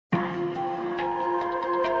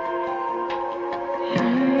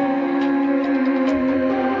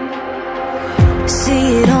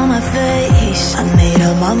I made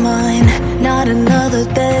up my mind, not another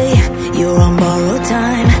day. You're on borrowed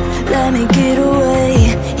time, let me get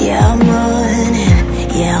away. Yeah, I'm running,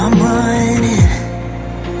 yeah, I'm running.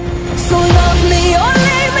 So love me or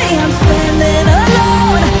leave me, I'm standing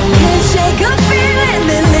alone. Can't shake a feeling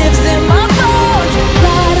that lives in my bones.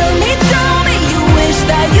 Lie to me, tell me you wish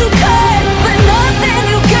that you could, but nothing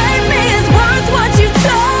you gave me is worth what you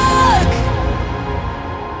took.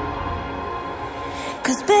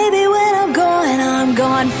 'Cause baby, when I'm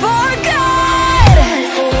gone for good.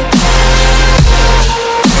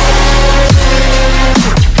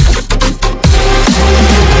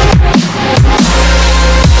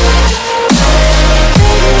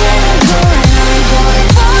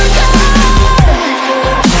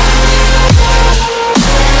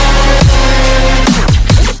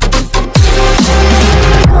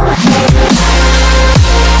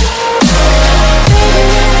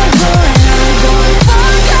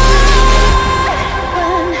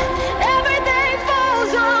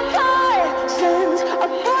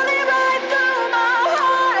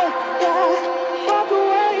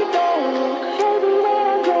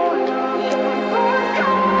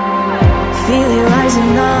 Feel it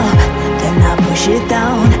rising up, then I push it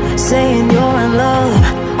down, saying you're in love,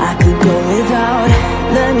 I could go without.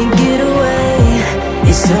 Let me get away,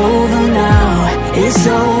 it's over now, it's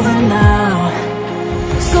over now.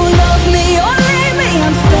 So love me or leave me,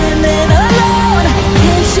 I'm standing alone.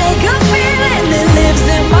 Can't shake a feeling that lives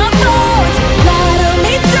in my bones. Lie to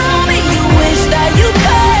me, tell me you wish that you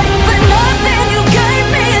could, but nothing you gave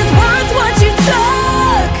me is worth what you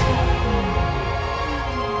took.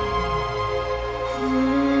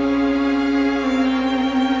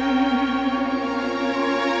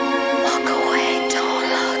 Walk away, don't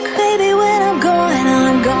look. Baby, when I'm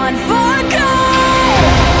gone for good.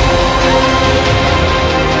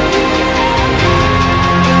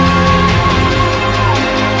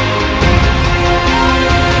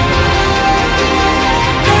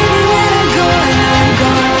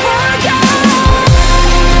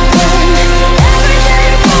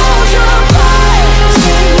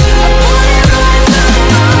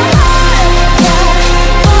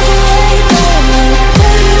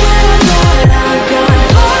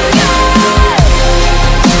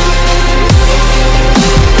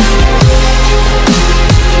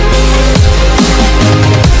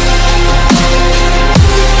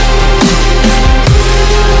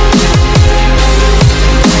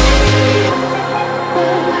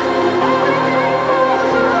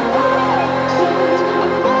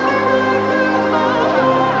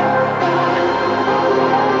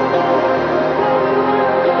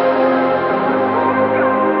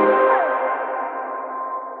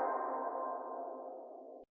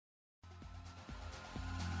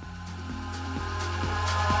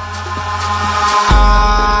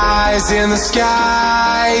 In the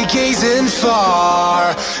sky, gazing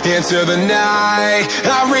far into the night,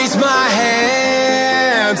 I raise my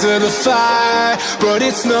hand to the fire, but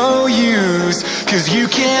it's no use, 'cause you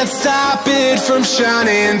can't stop it from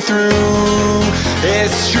shining through.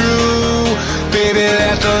 It's true, baby,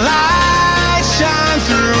 let the light shine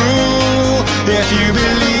through. If you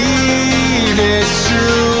believe it's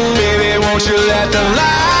true, baby, won't you let the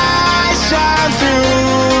light shine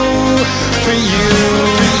through for you,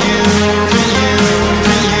 for you, for you,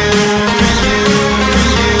 for you, for you, for you, for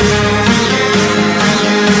you,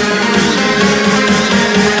 for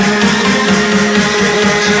you,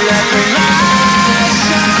 won't you let the light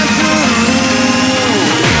shine through?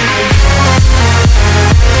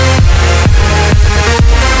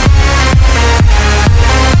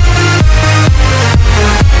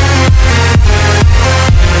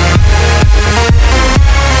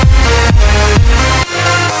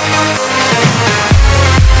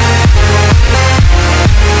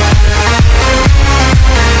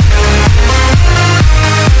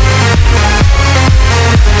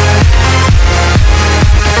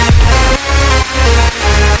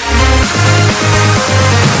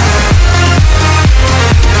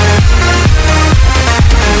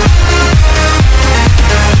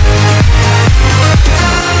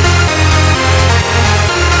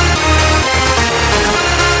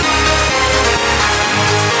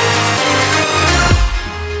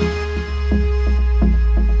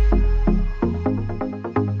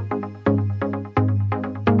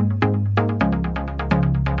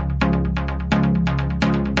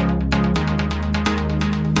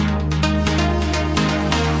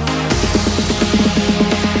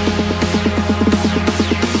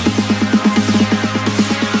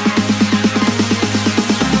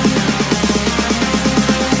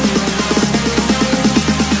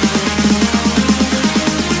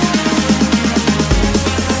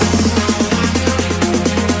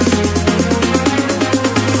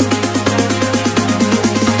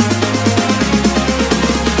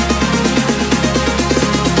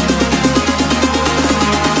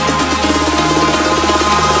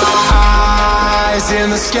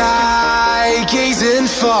 the sky, gazing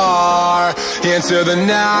far into the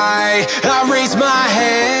night. I raise my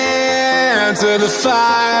hand to the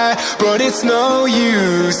fire, but it's no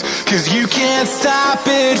use, 'cause you can't stop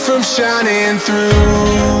it from shining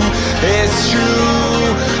through. It's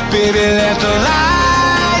true, baby, let the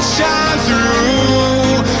light shine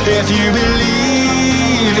through. If you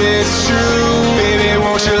believe it's true, baby,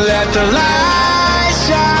 won't you let the light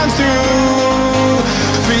shine through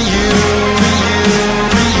for you, for you,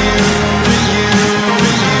 for you, for you,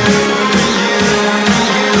 for you, for you, for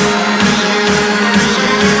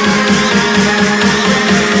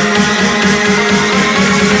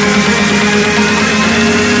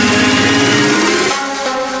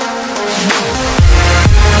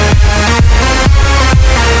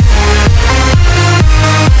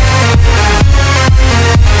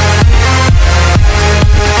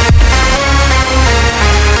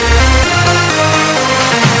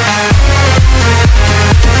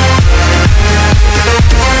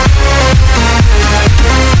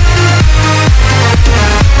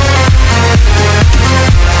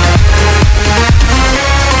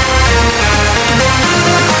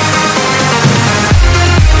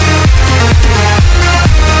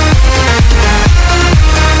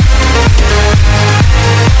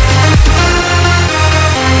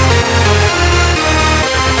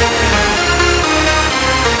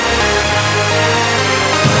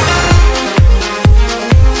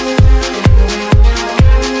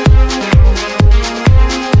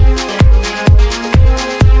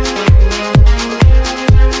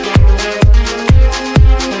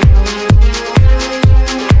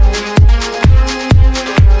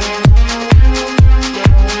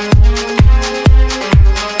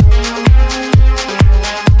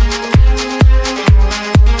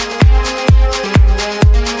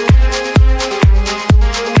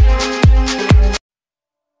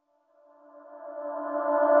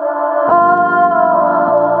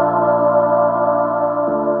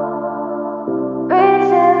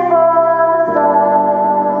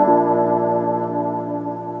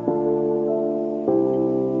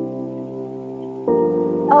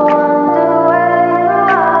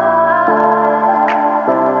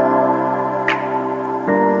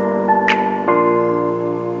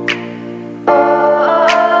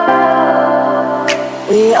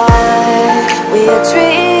We are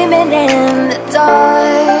dreaming in the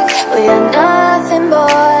dark. We are nothing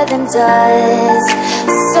more than dust.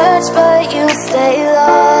 Search but you stay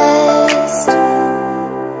lost.